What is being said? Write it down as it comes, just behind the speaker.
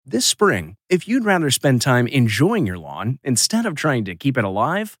This spring, if you'd rather spend time enjoying your lawn instead of trying to keep it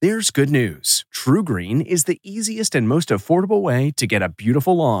alive, there's good news. TruGreen is the easiest and most affordable way to get a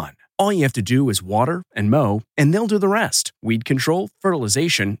beautiful lawn. All you have to do is water and mow, and they'll do the rest. Weed control,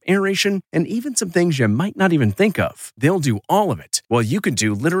 fertilization, aeration, and even some things you might not even think of. They'll do all of it, while you can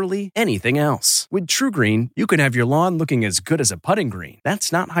do literally anything else. With TruGreen, you can have your lawn looking as good as a putting green.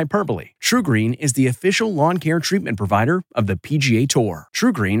 That's not hyperbole. TruGreen is the official lawn care treatment provider of the PGA Tour.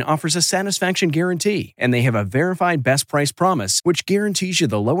 TruGreen offers a satisfaction guarantee, and they have a verified best price promise, which guarantees you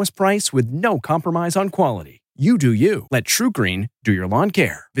the lowest price with no compromise on quality. You do you. Let TruGreen do your lawn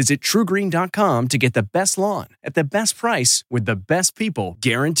care. Visit TruGreen.com to get the best lawn at the best price with the best people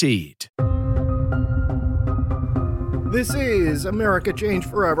guaranteed. This is America Change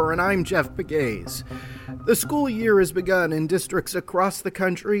Forever, and I'm Jeff Pegues. The school year has begun in districts across the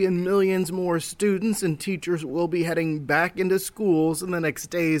country, and millions more students and teachers will be heading back into schools in the next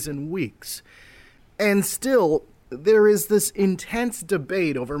days and weeks. And still, there is this intense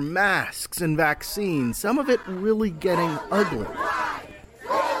debate over masks and vaccines, some of it really getting ugly.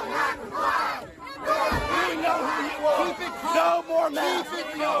 No more masks.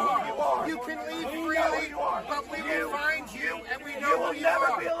 You can leave freely, but we will find you, and we know who you are. You will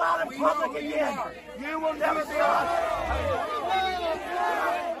never be allowed in public again. You will never be allowed.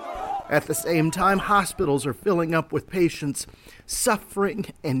 At the same time, hospitals are filling up with patients suffering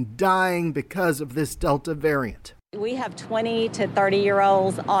and dying because of this Delta variant. We have 20 to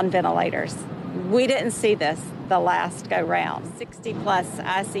 30-year-olds on ventilators. We didn't see this the last go-round. 60-plus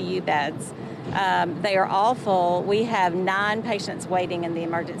ICU beds. They are all full. We have 9 patients waiting in the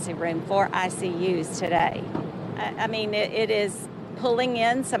emergency room for ICUs today. I mean, it is pulling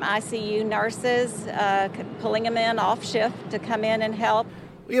in some ICU nurses, pulling them in off shift to come in and help.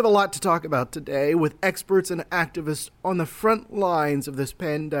 We have a lot to talk about today with experts and activists on the front lines of this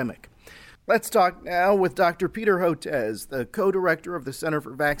pandemic. Let's talk now with Dr. Peter Hotez, the co-director of the Center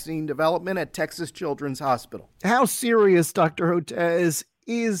for Vaccine Development at Texas Children's Hospital. How serious, Dr. Hotez,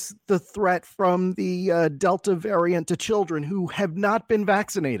 is the threat from the Delta variant to children who have not been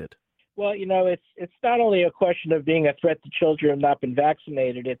vaccinated? Well, you know, it's not only a question of being a threat to children who have not been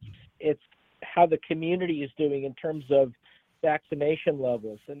vaccinated. It's how the community is doing in terms of vaccination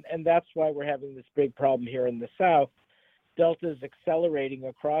levels, and that's why we're having this big problem here in the South. Delta is accelerating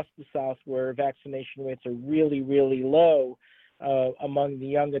across the South, where vaccination rates are really, really low among the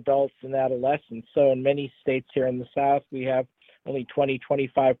young adults and adolescents. So in many states here in the South, we have only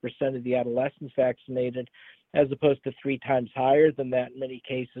 20-25% of the adolescents vaccinated, as opposed to 3 times higher than that in many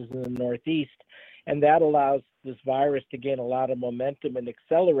cases in the Northeast. And that allows this virus to gain a lot of momentum and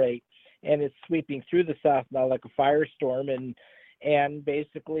accelerate. And it's sweeping through the South now like a firestorm. And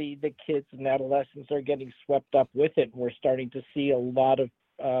basically the kids and adolescents are getting swept up with it. We're starting to see a lot of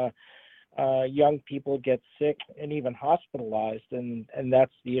young people get sick and even hospitalized, and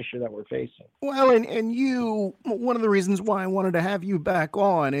that's the issue that we're facing. Well, and you, one of the reasons why I wanted to have you back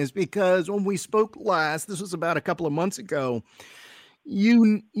on is because when we spoke last, this was about a couple of months ago,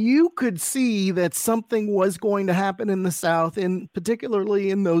 you could see that something was going to happen in the South, and particularly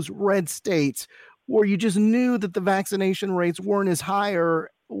in those red states, where you just knew that the vaccination rates weren't as high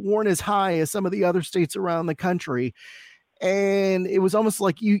as some of the other states around the country. And it was almost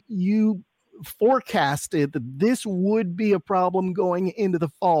like you forecasted that this would be a problem going into the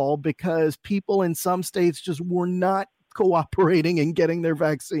fall because people in some states just were not cooperating and getting their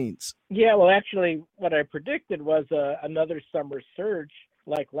vaccines. Yeah, well, actually, what I predicted was another summer surge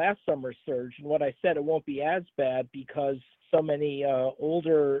like last summer's surge. And what I said, it won't be as bad because so many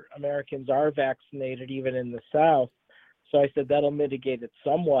older Americans are vaccinated, even in the South. So I said that'll mitigate it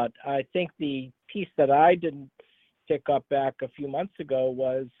somewhat. I think the piece that I didn't pick up back a few months ago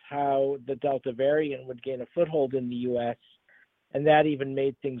was how the Delta variant would gain a foothold in the U.S., and that even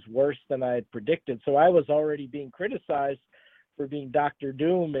made things worse than I had predicted. So I was already being criticized for being Dr.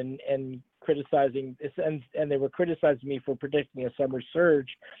 Doom and criticizing, and they were criticizing me for predicting a summer surge.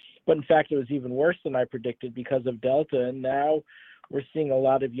 But in fact, it was even worse than I predicted because of Delta. And now we're seeing a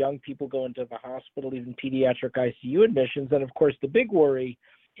lot of young people go into the hospital, even pediatric ICU admissions. And of course, the big worry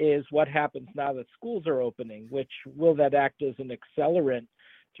is what happens now that schools are opening, which will that act as an accelerant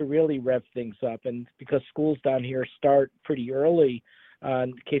to really rev things up? And because schools down here start pretty early,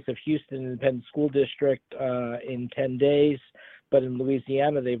 in the case of Houston Independent School District, in 10 days, but in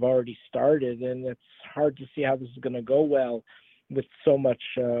Louisiana, they've already started. And it's hard to see how this is going to go well with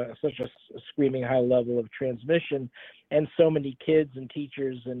such a screaming high level of transmission and so many kids and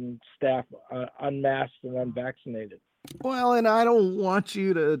teachers and staff unmasked and unvaccinated. Well, and I don't want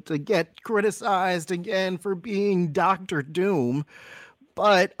you to get criticized again for being Dr. Doom,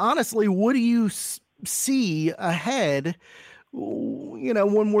 But honestly, what do you see ahead?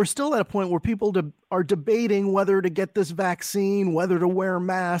 When we're still at a point where people are debating whether to get this vaccine, whether to wear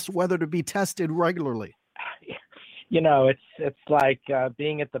masks, whether to be tested regularly. It's like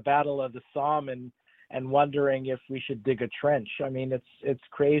being at the Battle of the Somme and wondering if we should dig a trench. I mean, it's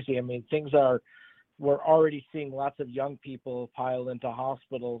crazy. I mean, we're already seeing lots of young people pile into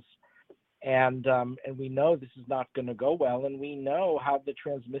hospitals, and we know this is not going to go well, and we know how the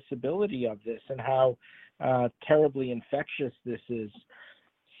transmissibility of this and how terribly infectious this is.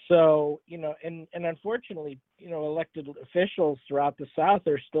 So, and unfortunately, elected officials throughout the South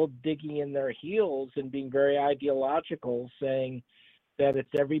are still digging in their heels and being very ideological, saying that it's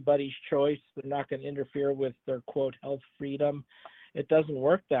everybody's choice. They're not going to interfere with their, quote, health freedom. It doesn't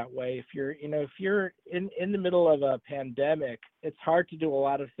work that way. If you're in the middle of a pandemic, it's hard to do a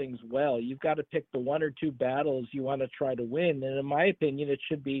lot of things well. You've got to pick the one or two battles you want to try to win. And in my opinion, it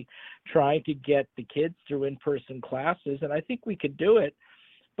should be trying to get the kids through in-person classes. And I think we could do it.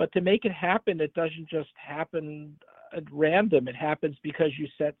 But to make it happen, it doesn't just happen at random. It happens because you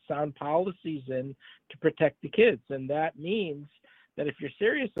set sound policies in to protect the kids. And that means that if you're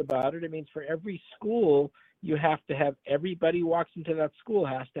serious about it, it means for every school, you have to have everybody who walks into that school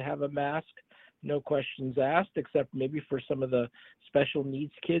has to have a mask, no questions asked, except maybe for some of the special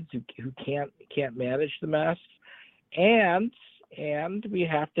needs kids who can't manage the masks. And we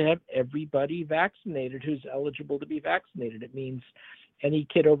have to have everybody vaccinated who's eligible to be vaccinated. It means any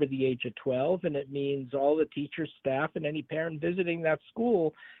kid over the age of 12, and it means all the teachers, staff, and any parent visiting that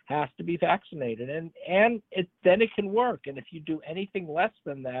school has to be vaccinated. And then it can work. And if you do anything less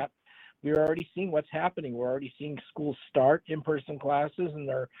than that, we're already seeing what's happening. We're already seeing schools start in-person classes, and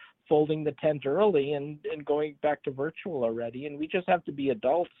they're folding the tent early and going back to virtual already. And we just have to be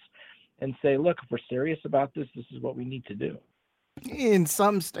adults and say, look, if we're serious about this, this is what we need to do. In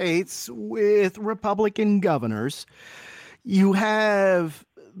some states with Republican governors, you have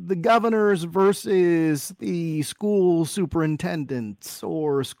the governors versus the school superintendents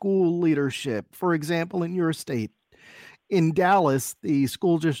or school leadership. For example, in your state, in Dallas, the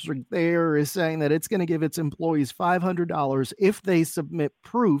school district there is saying that it's going to give its employees $500 if they submit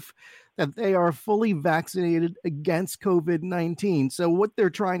proof that they are fully vaccinated against COVID-19. So what they're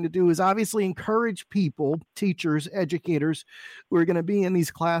trying to do is obviously encourage people, teachers, educators who are going to be in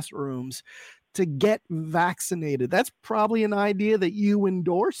these classrooms to get vaccinated. That's probably an idea that you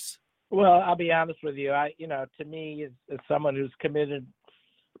endorse. Well, I'll be honest with you. To me, as someone who's committed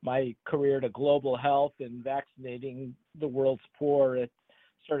my career to global health and vaccinating the world's poor, it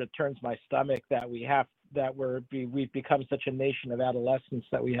sort of turns my stomach that we've become such a nation of adolescents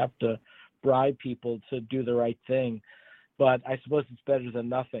that we have to bribe people to do the right thing. But I suppose it's better than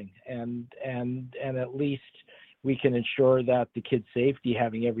nothing, and at least we can ensure that the kids' safety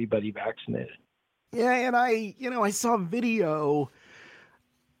having everybody vaccinated. Yeah, and I saw a video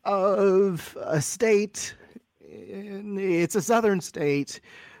of a state, and it's a southern state,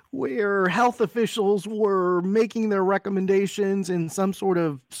 where health officials were making their recommendations in some sort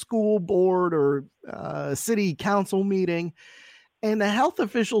of school board or city council meeting, and the health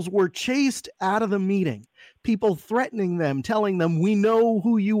officials were chased out of the meeting. People threatening them, telling them, "We know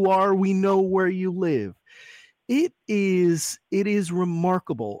who you are, we know where you live." It is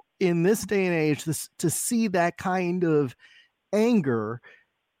remarkable in this day and age to see that kind of anger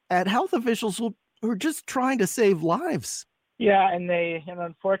at health officials who are just trying to save lives. Yeah, and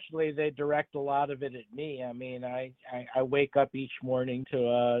unfortunately they direct a lot of it at me. I mean, I wake up each morning to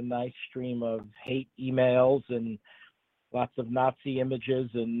a nice stream of hate emails and lots of Nazi images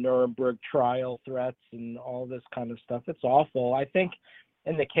and Nuremberg trial threats and all this kind of stuff. It's awful. I think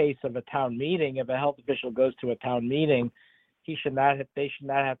in the case of a town meeting, if a health official goes to a town meeting, they should not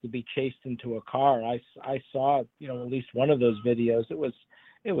have to be chased into a car. I saw, at least one of those videos.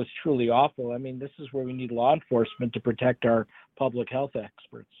 It was truly awful. I mean, this is where we need law enforcement to protect our public health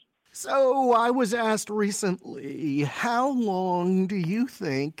experts. So I was asked recently, how long do you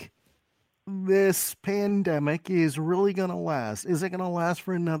think this pandemic is really going to last? Is it going to last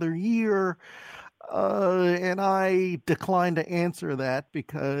for another year? And I declined to answer that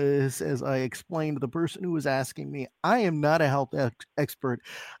because, as I explained to the person who was asking me, I am not a health expert.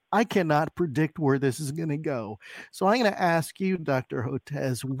 I cannot predict where this is going to go. So I'm going to ask you, Dr.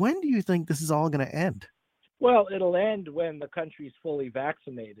 Hotez, when do you think this is all going to end? Well, it'll end when the country's fully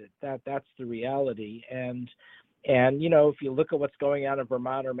vaccinated. That's the reality. And if you look at what's going on in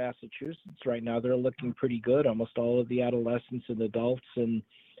Vermont or Massachusetts right now, they're looking pretty good. Almost all of the adolescents and adults, and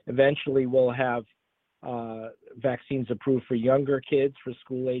eventually we'll have vaccines approved for younger kids, for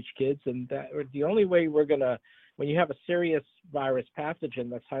school-age kids, and that the only way we're gonna when you have a serious virus pathogen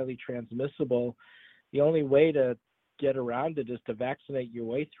that's highly transmissible, the only way to get around it is to vaccinate your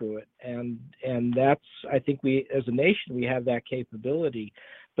way through it. And that's, I think we, as a nation, we have that capability.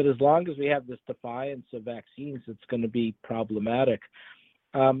 But as long as we have this defiance of vaccines, it's going to be problematic.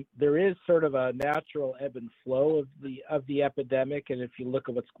 There is sort of a natural ebb and flow of the epidemic, and if you look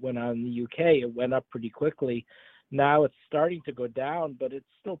at what's going on in the UK, it went up pretty quickly. Now it's starting to go down, but it's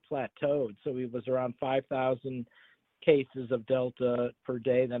still plateaued. So it was around 5,000 cases of Delta per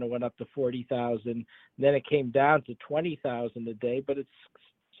day, then it went up to 40,000, then it came down to 20,000 a day, but it's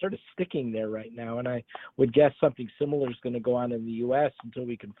sort of sticking there right now. And I would guess something similar is going to go on in the US until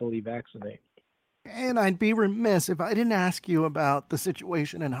we can fully vaccinate. And I'd be remiss if I didn't ask you about the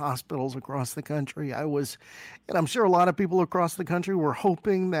situation in hospitals across the country. And I'm sure a lot of people across the country were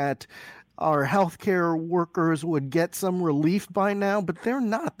hoping that our healthcare workers would get some relief by now, but they're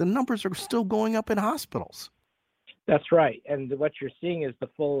not. The numbers are still going up in hospitals. That's right. And what you're seeing is the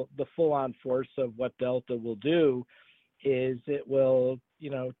full-on force of what Delta will do is it will,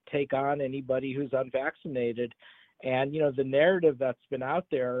 take on anybody who's unvaccinated. And, the narrative that's been out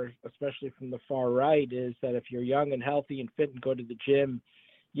there, especially from the far right, is that if you're young and healthy and fit and go to the gym,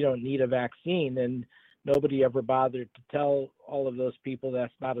 you don't need a vaccine. And nobody ever bothered to tell all of those people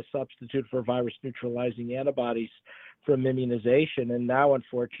that's not a substitute for virus neutralizing antibodies from immunization. And now,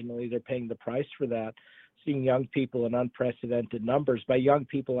 unfortunately, they're paying the price for that, seeing young people in unprecedented numbers. By young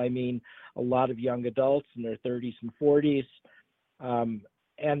people, I mean a lot of young adults in their 30s and 40s.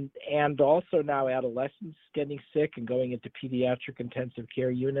 And also now adolescents getting sick and going into pediatric intensive care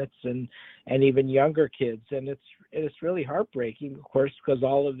units and even younger kids. And it's really heartbreaking, of course, because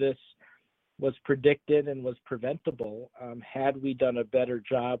all of this was predicted and was preventable had we done a better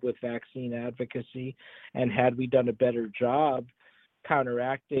job with vaccine advocacy and had we done a better job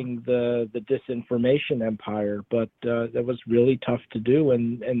counteracting the disinformation empire. But that was really tough to do.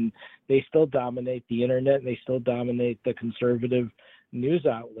 And they still dominate the internet and they still dominate the conservative news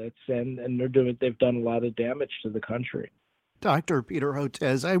outlets, and they've done a lot of damage to the country. Dr. Peter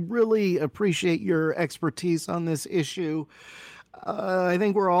Hotez, I really appreciate your expertise on this issue. I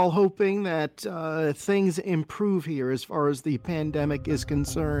think we're all hoping that things improve here as far as the pandemic is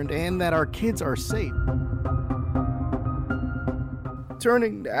concerned and that our kids are safe.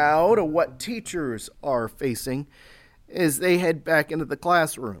 Turning now to what teachers are facing as they head back into the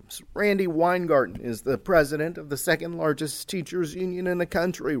classrooms. Randy Weingarten is the president of the second largest teachers union in the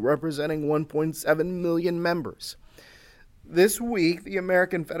country, representing 1.7 million members. This week, the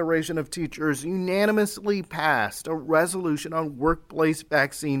American Federation of Teachers unanimously passed a resolution on workplace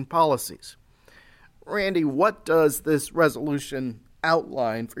vaccine policies. Randy, what does this resolution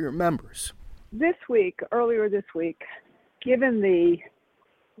outline for your members? Earlier this week, given the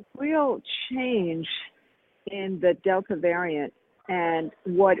real change in the Delta variant and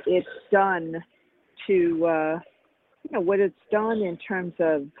what it's done to, what it's done in terms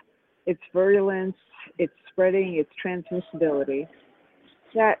of its virulence, its spreading, its transmissibility,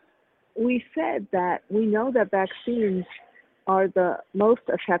 that we said that we know that vaccines are the most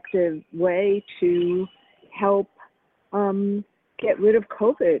effective way to help get rid of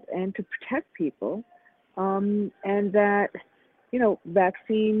COVID and to protect people, and that,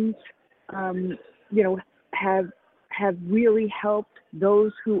 vaccines, have really helped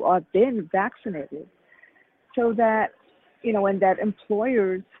those who have been vaccinated, so that, and that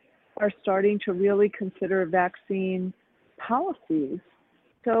employers are starting to really consider vaccine policies.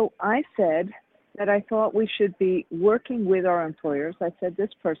 So I said that I thought we should be working with our employers. I said this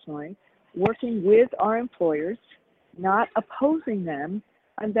personally, working with our employers, not opposing them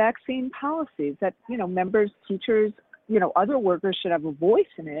on vaccine policies, that, members, teachers, other workers should have a voice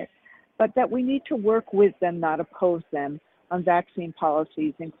in it, but that we need to work with them, not oppose them on vaccine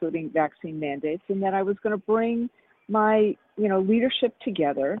policies, including vaccine mandates, and that I was going to bring my, leadership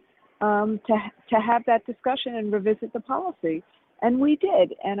together to have that discussion and revisit the policy. And we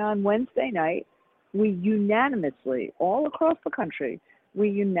did. And on Wednesday night, we unanimously, all across the country, we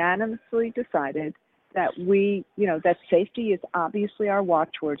unanimously decided that that safety is obviously our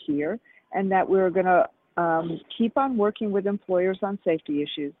watchword here, and that we're going to keep on working with employers on safety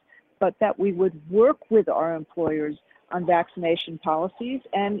issues, but that we would work with our employers on vaccination policies,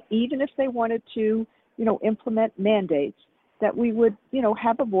 and even if they wanted to, implement mandates, that we would,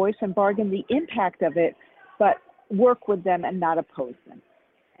 have a voice and bargain the impact of it, but work with them and not oppose them.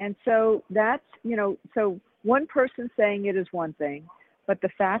 And so that's, so one person saying it is one thing, but the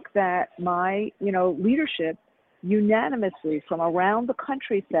fact that my, leadership unanimously from around the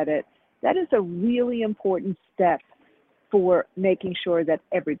country said it, that is a really important step for making sure that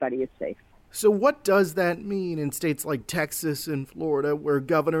everybody is safe. So what does that mean in states like Texas and Florida, where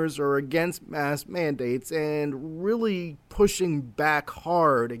governors are against mask mandates and really pushing back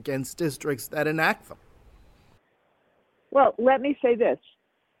hard against districts that enact them? Well, let me say this.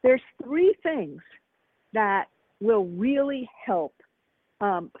 There's three things that will really help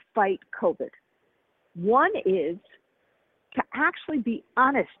fight COVID. One is to actually be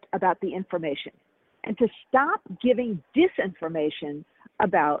honest about the information and to stop giving disinformation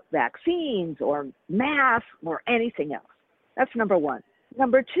about vaccines or masks or anything else. That's number one.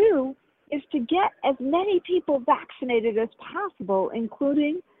 Number two is to get as many people vaccinated as possible,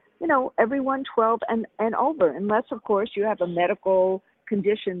 including, everyone 12 and over, unless, of course, you have a medical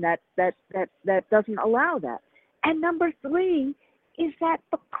condition that doesn't allow that. And number three is that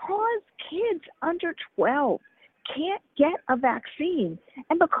because kids under 12 can't get a vaccine,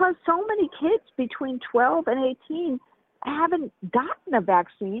 and because so many kids between 12 and 18 haven't gotten a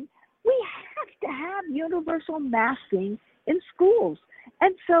vaccine, we have to have universal masking in schools.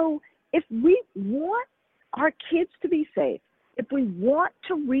 And so if we want our kids to be safe, if we want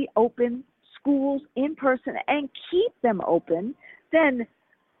to reopen schools in person and keep them open, then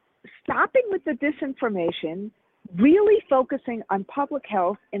stopping with the disinformation, really focusing on public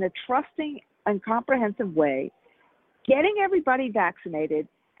health in a trusting and comprehensive way, getting everybody vaccinated,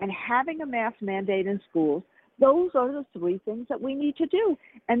 and having a mask mandate in schools, those are the three things that we need to do.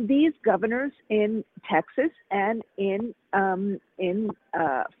 And these governors in Texas and in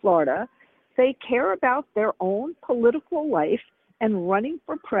Florida, they care about their own political life and running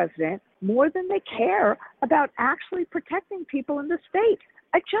for president more than they care about actually protecting people in the state.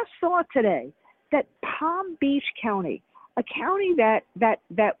 I just saw today that Palm Beach County, a county that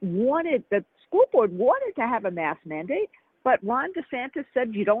wanted, the school board wanted to have a mask mandate, but Ron DeSantis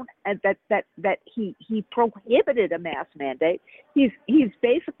said you don't, that he prohibited a mask mandate. He's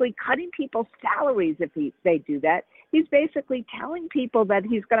basically cutting people's salaries if they do that. He's basically telling people that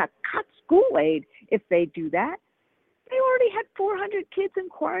he's going to cut school aid if they do that. They already had 400 kids in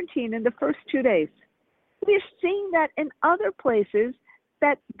quarantine in the first 2 days. We're seeing that in other places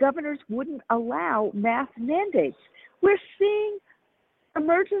that governors wouldn't allow mask mandates. We're seeing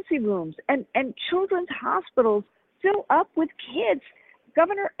emergency rooms and children's hospitals fill up with kids.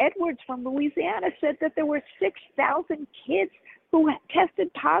 Governor Edwards from Louisiana said that there were 6,000 kids who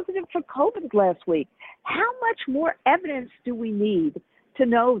tested positive for COVID last week. How much more evidence do we need to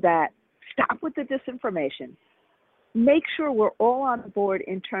know that? Stop with the disinformation. Make sure we're all on board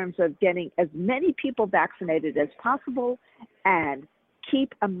in terms of getting as many people vaccinated as possible and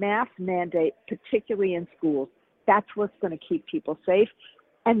keep a mask mandate, particularly in schools. That's what's going to keep people safe,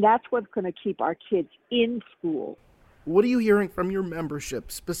 and that's what's going to keep our kids in school. What are you hearing from your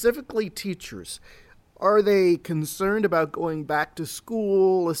membership, specifically teachers? Are they concerned about going back to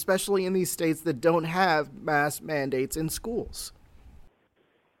school, especially in these states that don't have mask mandates in schools?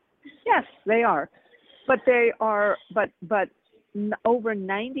 Yes, they are. But they are, but over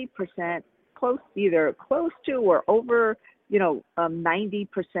 90%, close to or over,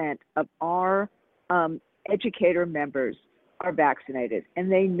 90% of our educator members are vaccinated,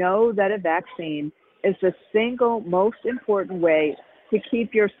 and they know that a vaccine is the single most important way to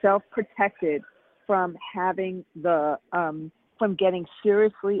keep yourself protected from having from getting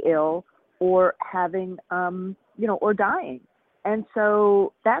seriously ill or having, or dying. And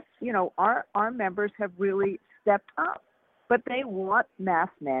so that's, our members have really stepped up, but they want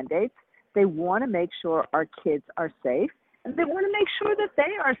mask mandates. They want to make sure our kids are safe, and they want to make sure that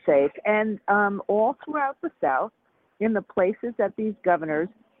they are safe. And all throughout the South, in the places that these governors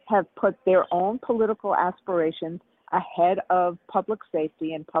have put their own political aspirations ahead of public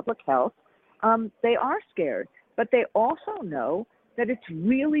safety and public health, they are scared. But they also know that it's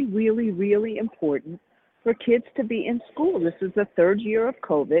really, really, really important for kids to be in school. This is the third year of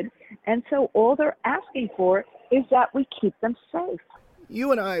COVID, and so all they're asking for is that we keep them safe.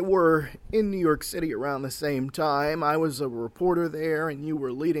 You and I were in New York City around the same time. I was a reporter there, and you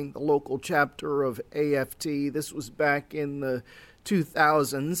were leading the local chapter of AFT. This was back in the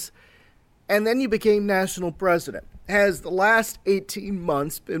 2000s. And then you became national president. Has the last 18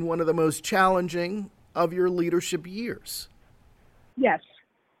 months been one of the most challenging of your leadership years? Yes.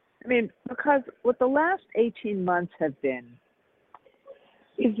 I mean, because what the last 18 months have been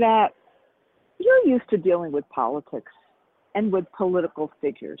is that you're used to dealing with politics and with political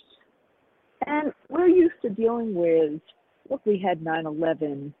figures. And we're used to dealing with, look, we had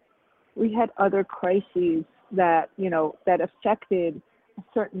 9/11, we had other crises that, that affected a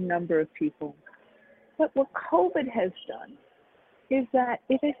certain number of people. But what COVID has done is that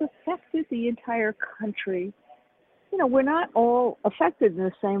it has affected the entire country we're not all affected in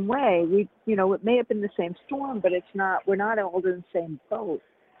the same way. It may have been the same storm, but we're not all in the same boat.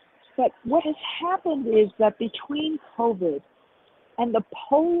 But what has happened is that between COVID and the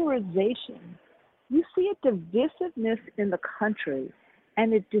polarization, you see a divisiveness in the country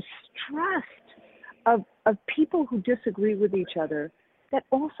and a distrust of people who disagree with each other that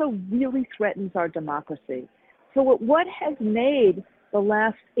also really threatens our democracy. So what has made the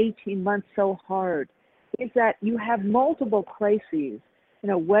last 18 months so hard is that you have multiple crises,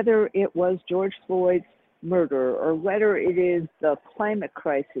 whether it was George Floyd's murder or whether it is the climate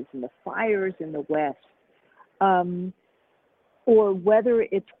crisis and the fires in the West, or whether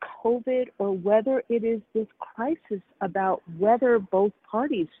it's COVID, or whether it is this crisis about whether both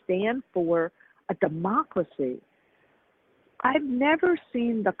parties stand for a democracy. I've never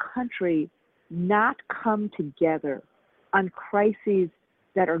seen the country not come together on crises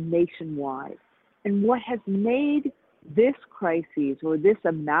that are nationwide. And what has made this crisis or this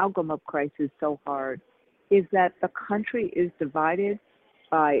amalgam of crises so hard is that the country is divided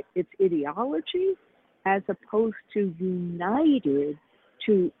by its ideology as opposed to united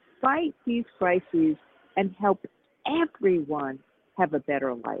to fight these crises and help everyone have a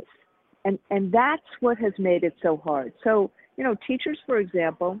better life. And that's what has made it so hard. So, teachers, for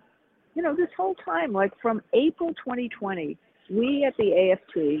example, this whole time, like from April 2020, we at the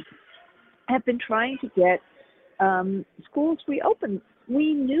AFT have been trying to get schools reopened.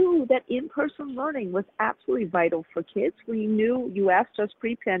 We knew that in-person learning was absolutely vital for kids. We knew, you asked us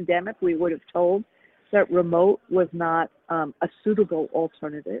pre-pandemic, we would have told that remote was not a suitable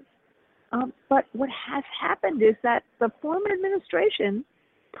alternative. But what has happened is that the former administration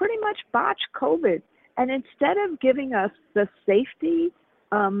pretty much botched COVID. And instead of giving us the safety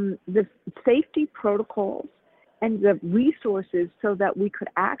protocols and the resources so that we could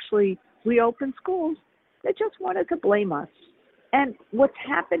actually reopen schools, they just wanted to blame us. And what's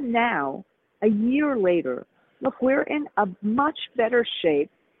happened now, a year later, look, we're in a much better shape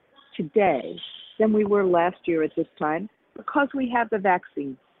today than we were last year at this time because we have the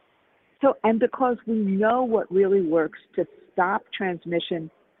vaccine. So, and because we know what really works to stop transmission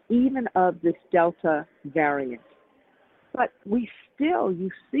even of this Delta variant. But you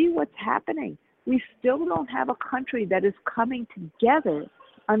see what's happening. We still don't have a country that is coming together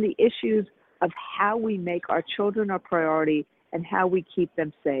on the issues of how we make our children a priority and how we keep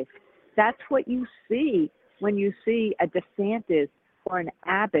them safe. That's what you see when you see a DeSantis or an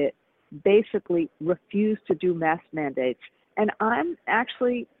Abbott basically refuse to do mask mandates. And I'm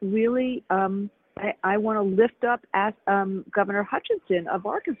actually really, I want to lift up Governor Hutchinson of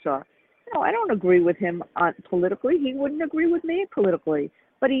Arkansas. I don't agree with him politically. He wouldn't agree with me politically.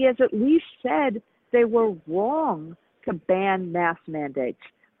 But he has at least said they were wrong to ban mask mandates.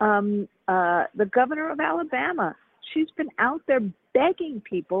 The governor of Alabama, she's been out there begging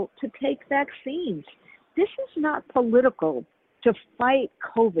people to take vaccines. This is not political to fight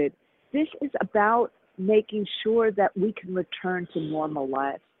COVID. This is about making sure that we can return to normal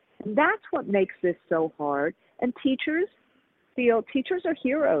lives. And that's what makes this so hard. And teachers are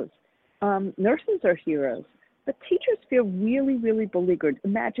heroes. Nurses are heroes. But teachers feel really, really beleaguered.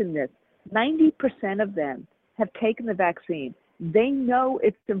 Imagine this. 90% of them have taken the vaccine. They know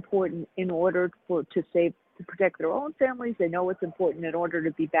it's important in order to protect their own families. They know it's important in order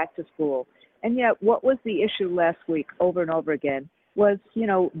to be back to school. And yet, what was the issue last week over and over again was,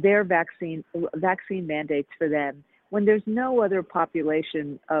 their vaccine mandates for them, when there's no other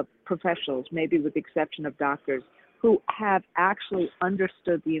population of professionals, maybe with the exception of doctors, who have actually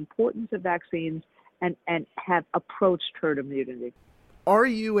understood the importance of vaccines and have approached herd immunity. Are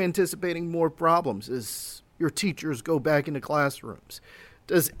you anticipating more problems as your teachers go back into classrooms?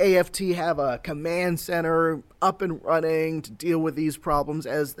 Does AFT have a command center up and running to deal with these problems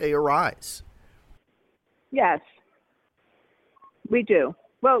as they arise? Yes, we do.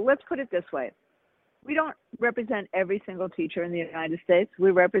 Well, let's put it this way. We don't represent every single teacher in the United States.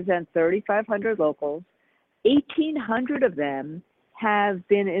 We represent 3,500 locals. 1,800 of them have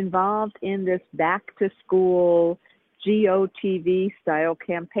been involved in this back-to-school GOTV style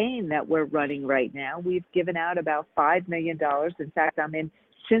campaign that we're running right now. We've given out about $5 million. In fact, I'm in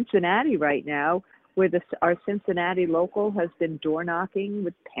Cincinnati right now, where our Cincinnati local has been door knocking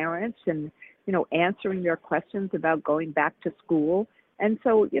with parents and, answering their questions about going back to school. And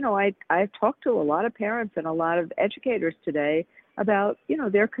so, I've talked to a lot of parents and a lot of educators today about,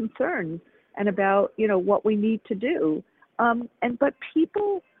 their concerns and about, what we need to do. But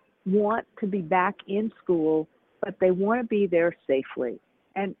people want to be back in school, but they want to be there safely.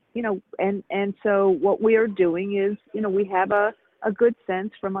 And so what we are doing is, we have a good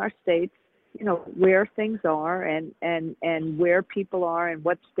sense from our states where things are and where people are and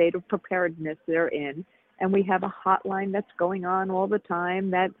what state of preparedness they're in. And we have a hotline that's going on all the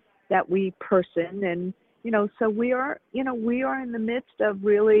time that we person. And, so we are in the midst of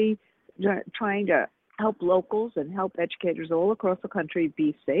really trying to help locals and help educators all across the country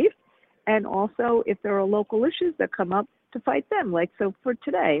be safe. And also, if there are local issues that come up, to fight them. Like, so for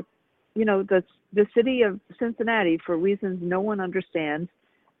today, the city of Cincinnati, for reasons no one understands,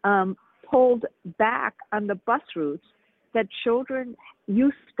 pulled back on the bus routes that children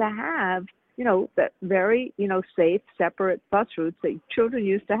used to have, that very, safe, separate bus routes that children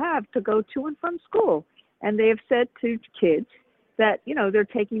used to have to go to and from school. And they have said to kids that, they're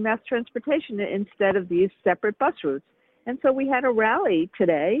taking mass transportation instead of these separate bus routes. And so we had a rally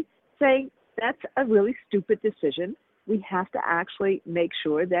today saying that's a really stupid decision. We have to actually make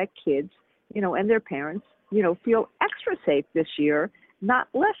sure that kids, and their parents, feel extra safe this year, not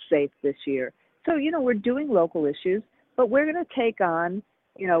less safe this year. So, we're doing local issues, but we're going to take on,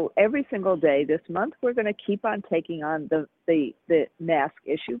 every single day this month, we're going to keep on taking on the mask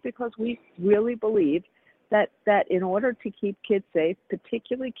issue, because we really believe that in order to keep kids safe,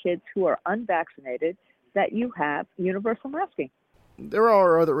 particularly kids who are unvaccinated, that you have universal masking. There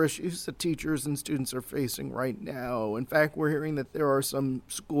are other issues that teachers and students are facing right now. In fact, we're hearing that there are some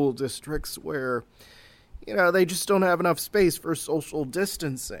school districts where, they just don't have enough space for social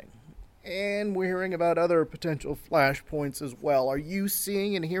distancing. And we're hearing about other potential flashpoints as well. Are you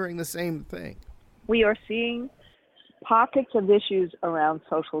seeing and hearing the same thing? We are seeing pockets of issues around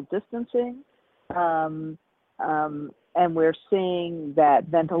social distancing, and we're seeing that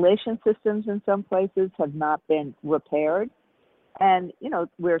ventilation systems in some places have not been repaired. And,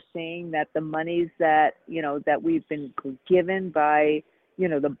 we're seeing that the monies that, that we've been given by,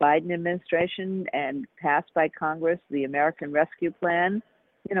 the Biden administration and passed by Congress, the American Rescue Plan,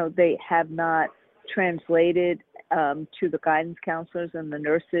 they have not translated to the guidance counselors and the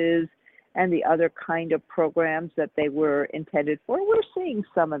nurses and the other kind of programs that they were intended for. We're seeing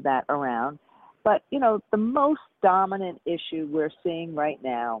some of that around. But, the most dominant issue we're seeing right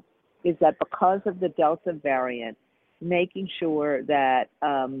now is that because of the Delta variant, making sure that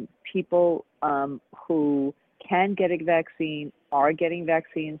people who can get a vaccine are getting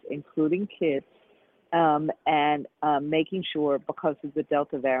vaccines, including kids, and making sure, because of the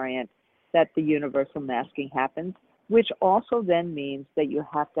Delta variant, that the universal masking happens, which also then means that you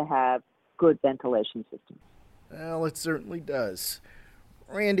have to have good ventilation systems. Well, it certainly does.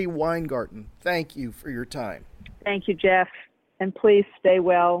 Randi Weingarten, thank you for your time. Thank you, Jeff. And please stay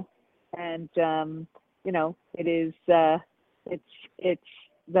well. And, it is,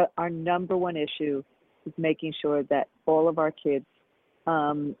 our number one issue is making sure that all of our kids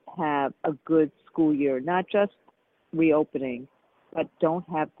have a good school year, not just reopening, but don't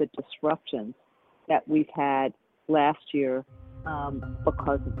have the disruptions that we've had last year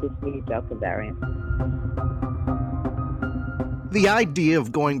because of this new Delta variant. The idea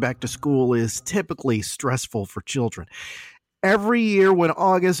of going back to school is typically stressful for children. Every year when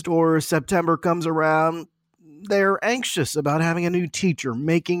August or September comes around, they're anxious about having a new teacher,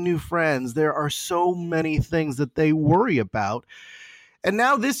 making new friends. There are so many things that they worry about. And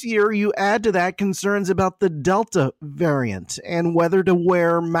now this year, you add to that concerns about the Delta variant and whether to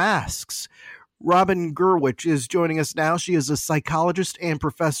wear masks. Robin Gurwitch is joining us now. She is a psychologist and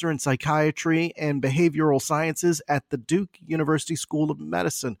professor in psychiatry and behavioral sciences at the Duke University School of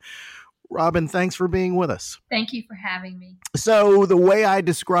Medicine. Robin, thanks for being with us. Thank you for having me. So the way I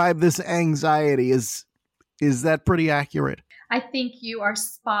describe this anxiety, is that pretty accurate? I think you are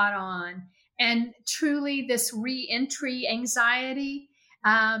spot on. And truly, this re-entry anxiety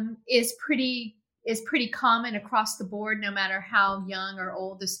is pretty common across the board, no matter how young or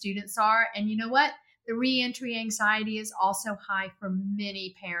old the students are. And you know what? The re-entry anxiety is also high for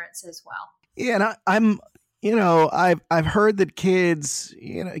many parents as well. Yeah, and I've heard that kids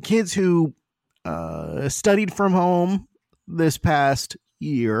who studied from home this past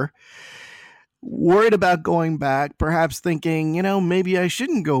year, worried about going back, perhaps thinking, maybe I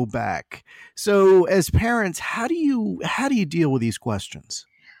shouldn't go back. So as parents, how do you deal with these questions?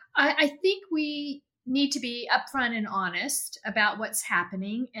 I think we need to be upfront and honest about what's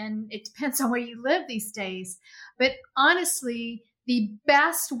happening, and it depends on where you live these days. But honestly, the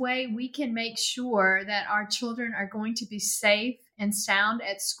best way we can make sure that our children are going to be safe and sound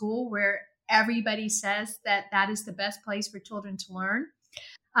at school, where everybody says that is the best place for children to learn.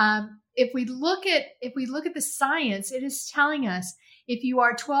 If we look at the science, it is telling us if you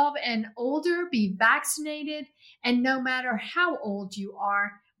are 12 and older, be vaccinated, and no matter how old you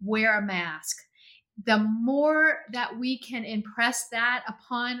are, wear a mask. the more that we can impress that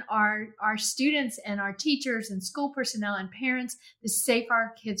upon our students and our teachers and school personnel and parents, the safer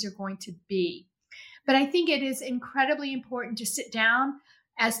our kids are going to be. But I think it is incredibly important to sit down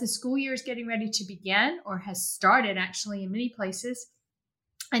as the school year is getting ready to begin, or has started actually in many places,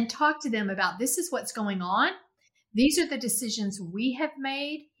 and talk to them about, this is what's going on. These are the decisions we have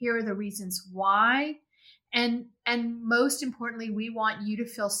made. Here are the reasons why. And most importantly, we want you to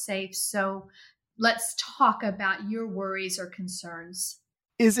feel safe. So let's talk about your worries or concerns.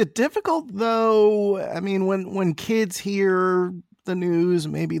 Is it difficult though? I mean, when kids hear the news,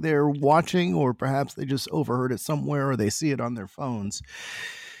 maybe they're watching, or perhaps they just overheard it somewhere, or they see it on their phones.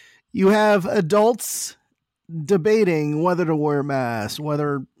 You have adults debating whether to wear masks,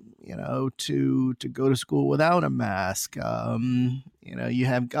 whether, to go to school without a mask. You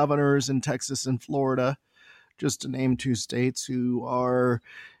have governors in Texas and Florida, just to name two states, who are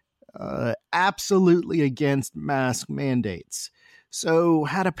absolutely against mask mandates. So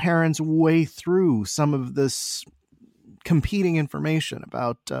how do parents weigh through some of this competing information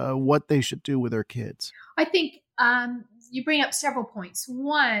about what they should do with their kids? I think you bring up several points.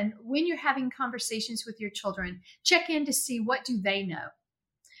 One, when you're having conversations with your children, check in to see, what do they know?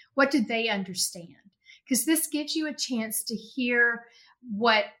 What do they understand? Because this gives you a chance to hear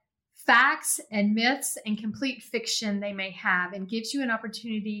what facts and myths and complete fiction they may have, and gives you an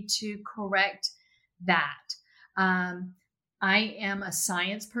opportunity to correct that. I am a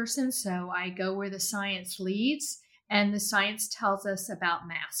science person, so I go where the science leads, and the science tells us about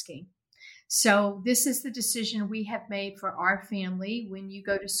masking. So this is the decision we have made for our family. When you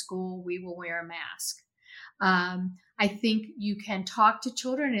go to school, we will wear a mask. I think you can talk to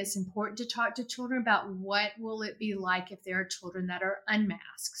children. It's important to talk to children about what will it be like if there are children that are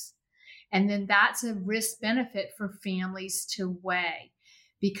unmasked. And then that's a risk benefit for families to weigh.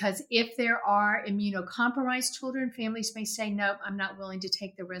 Because if there are immunocompromised children, families may say, nope, I'm not willing to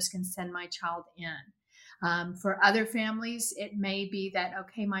take the risk and send my child in. For other families, it may be that,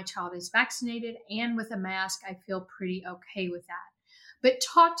 okay, my child is vaccinated and with a mask, I feel pretty okay with that. But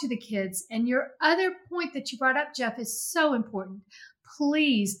talk to the kids. And your other point that you brought up, Jeff, is so important.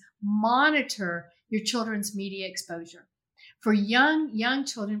 Please monitor your children's media exposure. For young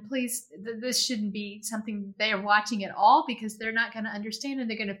children, please, this shouldn't be something they are watching at all, because they're not going to understand, and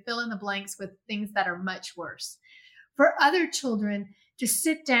they're going to fill in the blanks with things that are much worse. For other children, just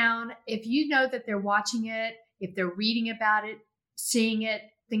sit down. If you know that they're watching it, if they're reading about it, seeing it,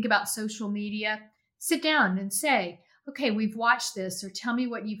 think about social media, sit down and say, okay, we've watched this, or tell me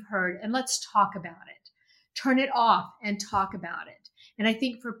what you've heard, and let's talk about it. Turn it off and talk about it. And I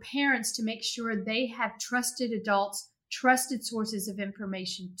think for parents to make sure they have trusted adults, trusted sources of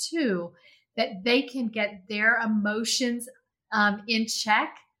information too, that they can get their emotions in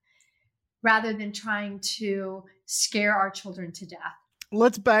check, rather than trying to scare our children to death.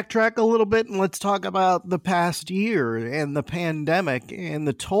 Let's backtrack a little bit and let's talk about the past year and the pandemic and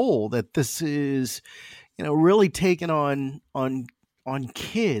the toll that this is, really taken on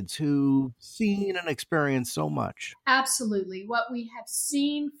kids who've seen and experienced so much. Absolutely. What we have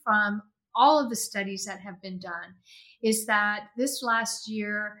seen from all of the studies that have been done is that this last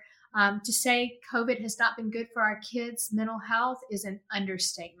year, to say COVID has not been good for our kids' mental health is an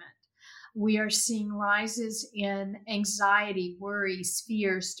understatement. We are seeing rises in anxiety, worries,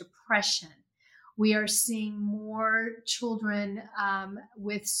 fears, depression. We are seeing more children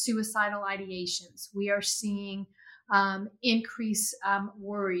with suicidal ideations. We are seeing increased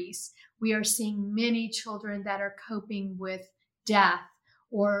worries. We are seeing many children that are coping with death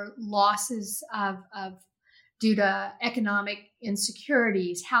or losses due to economic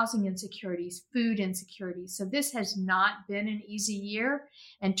insecurities, housing insecurities, food insecurities. So this has not been an easy year,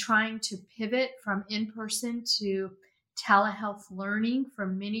 and trying to pivot from in-person to telehealth learning for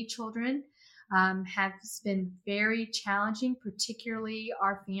many children has been very challenging, particularly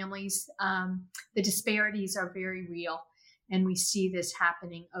our families. The disparities are very real, and we see this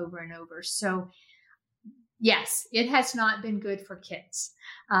happening over and over. So yes, it has not been good for kids.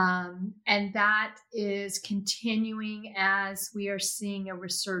 And that is continuing as we are seeing a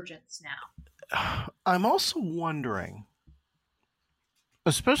resurgence now. I'm also wondering,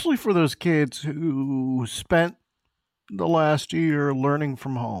 especially for those kids who spent the last year learning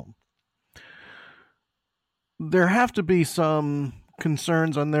from home, there have to be some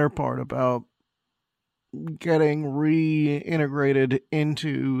concerns on their part about getting reintegrated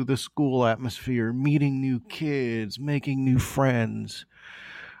into the school atmosphere, meeting new kids, making new friends.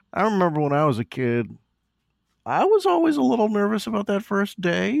 I remember when I was a kid, I was always a little nervous about that first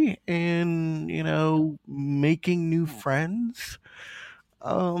day and, making new friends.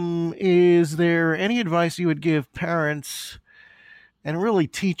 Is there any advice you would give parents and really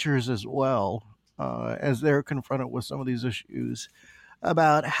teachers as well, as they're confronted with some of these issues,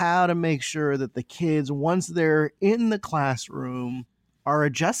 about how to make sure that the kids, once they're in the classroom, are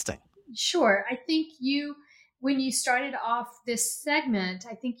adjusting? Sure. I think when you started off this segment,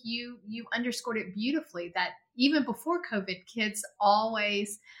 I think you underscored it beautifully that even before COVID, kids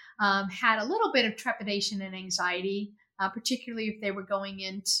always had a little bit of trepidation and anxiety, particularly if they were going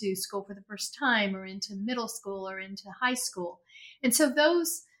into school for the first time or into middle school or into high school. And so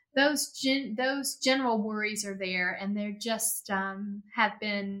those general worries are there, and they're just have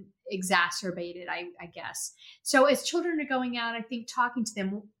been exacerbated, I guess. So as children are going out, I think talking to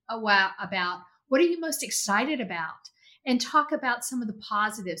them about what are you most excited about, and talk about some of the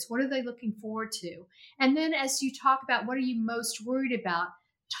positives. What are they looking forward to? And then as you talk about what are you most worried about,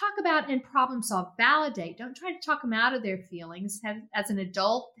 talk about and problem solve, validate. Don't try to talk them out of their feelings. As an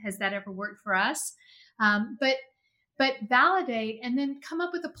adult, has that ever worked for us? But validate, and then come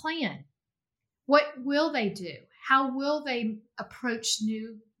up with a plan. What will they do? How will they approach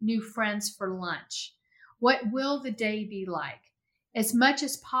new friends for lunch? What will the day be like? As much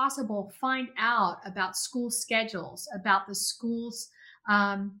as possible, find out about school schedules, about the schools,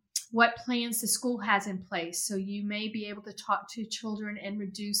 what plans the school has in place. So you may be able to talk to children and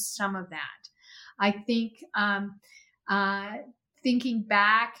reduce some of that. I think thinking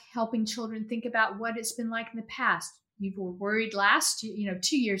back, helping children think about what it's been like in the past. You were worried last year,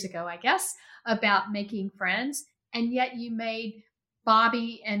 2 years ago, I guess, about making friends. And yet you made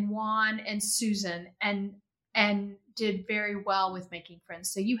Bobby and Juan and Susan and did very well with making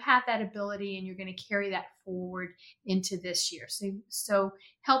friends. So you have that ability, and you're going to carry that forward into this year. So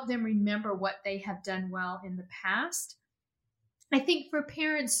help them remember what they have done well in the past. I think for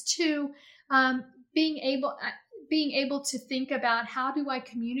parents too, being able to think about how do I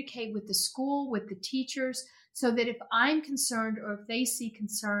communicate with the school, with the teachers, so that if I'm concerned or if they see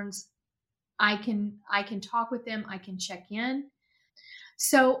concerns, I can talk with them, I can check in.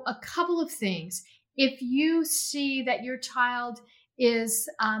 So a couple of things. If you see that your child is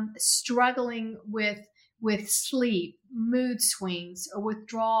struggling with sleep, mood swings, or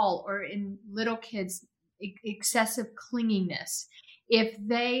withdrawal, or in little kids, excessive clinginess, if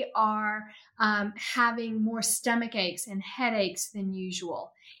they are having more stomach aches and headaches than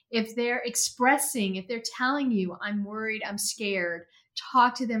usual, if they're telling you, I'm worried, I'm scared,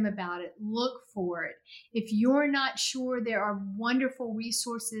 talk to them about it, look for it. If you're not sure, there are wonderful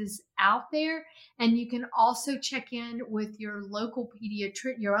resources out there, and you can also check in with your local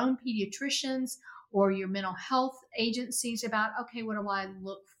your own pediatricians or your mental health agencies about, okay, what do I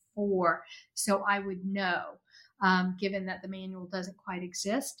look for so I would know, given that the manual doesn't quite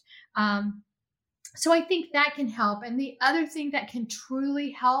exist. So I think that can help. And the other thing that can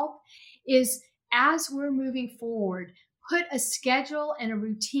truly help is, as we're moving forward, put a schedule and a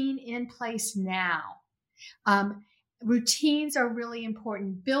routine in place now. Routines are really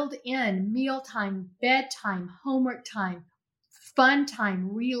important. Build in mealtime, bedtime, homework time, fun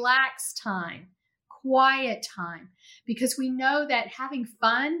time, relax time, quiet time, because we know that having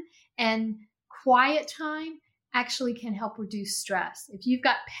fun and quiet time actually can help reduce stress. If you've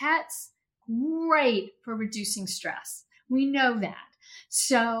got pets, great for reducing stress. We know that.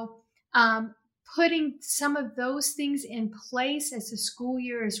 So, putting some of those things in place as the school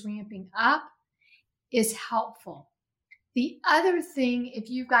year is ramping up is helpful. The other thing, if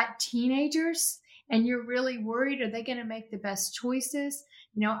you've got teenagers and you're really worried, are they going to make the best choices?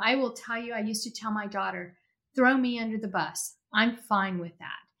 I will tell you, I used to tell my daughter, throw me under the bus. I'm fine with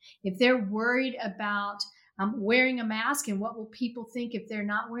that. If they're worried about wearing a mask and what will people think if they're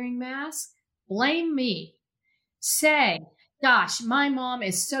not wearing masks, blame me. Say, gosh, my mom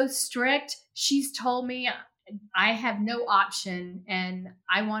is so strict. She's told me I have no option, and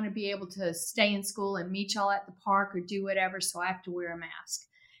I want to be able to stay in school and meet y'all at the park or do whatever, so I have to wear a mask.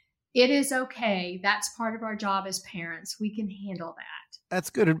 It is okay. That's part of our job as parents. We can handle that. That's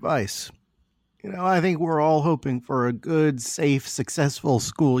good advice. I think we're all hoping for a good, safe, successful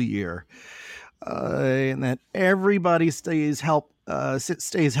school year, and that everybody stays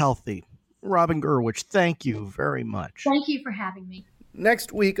healthy. Robin Gurwitch, thank you very much. Thank you for having me.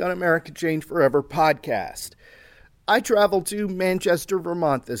 Next week on America Change Forever podcast, I traveled to Manchester,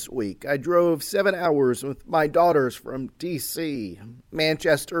 Vermont this week. I drove 7 hours with my daughters from D.C.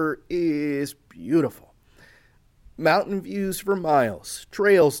 Manchester is beautiful. Mountain views for miles,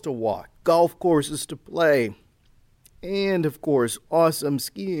 trails to walk, golf courses to play, and, of course, awesome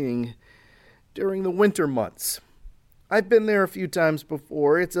skiing during the winter months. I've been there a few times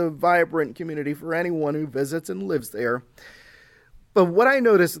before. It's a vibrant community for anyone who visits and lives there. But what I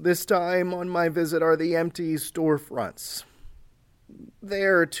noticed this time on my visit are the empty storefronts.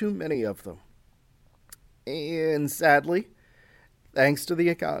 There are too many of them. And sadly, thanks to the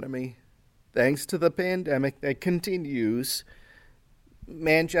economy, thanks to the pandemic that continues,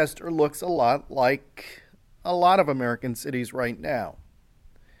 Manchester looks a lot like a lot of American cities right now.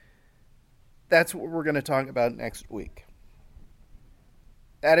 That's what we're going to talk about next week.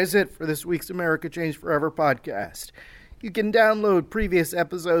 That is it for this week's America Changed Forever podcast. You can download previous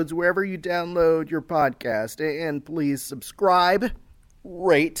episodes wherever you download your podcast, and please subscribe,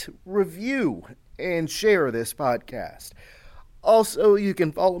 rate, review, and share this podcast. Also, you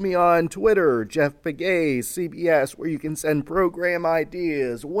can follow me on Twitter, Jeff Begay, CBS, where you can send program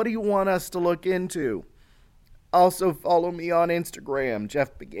ideas. What do you want us to look into? Also, follow me on Instagram,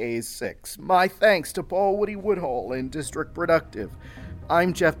 Jeff Begay6. My thanks to Paul Woody Woodhull and District Productive.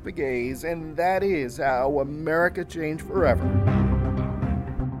 I'm Jeff Begay, and that is how America Changed Forever.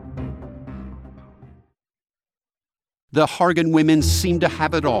 The Hargan women seem to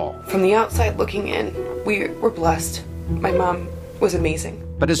have it all. From the outside looking in, we were blessed. My mom was amazing.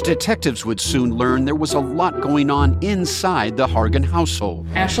 But as detectives would soon learn, there was a lot going on inside the Hargan household.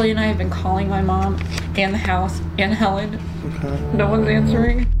 Ashley and I have been calling my mom and the house and Helen. Okay. No one's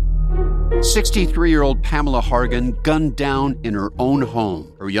answering. 63-year-old Pamela Hargan gunned down in her own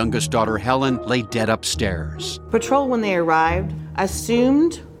home. Her youngest daughter, Helen, lay dead upstairs. Patrol, when they arrived,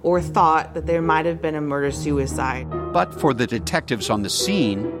 assumed or thought that there might have been a murder-suicide. But for the detectives on the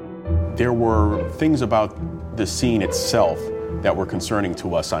scene, there were things about the scene itself that were concerning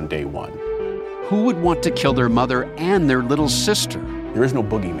to us on day one. Who would want to kill their mother and their little sister? There is no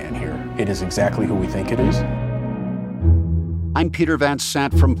boogeyman here. It is exactly who we think it is. I'm Peter Van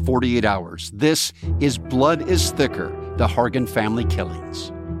Sant from 48 Hours. This is Blood is Thicker, the Hargan Family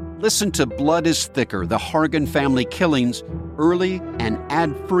Killings. Listen to Blood is Thicker, the Hargan Family Killings, early and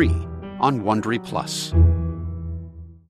ad-free on Wondery Plus.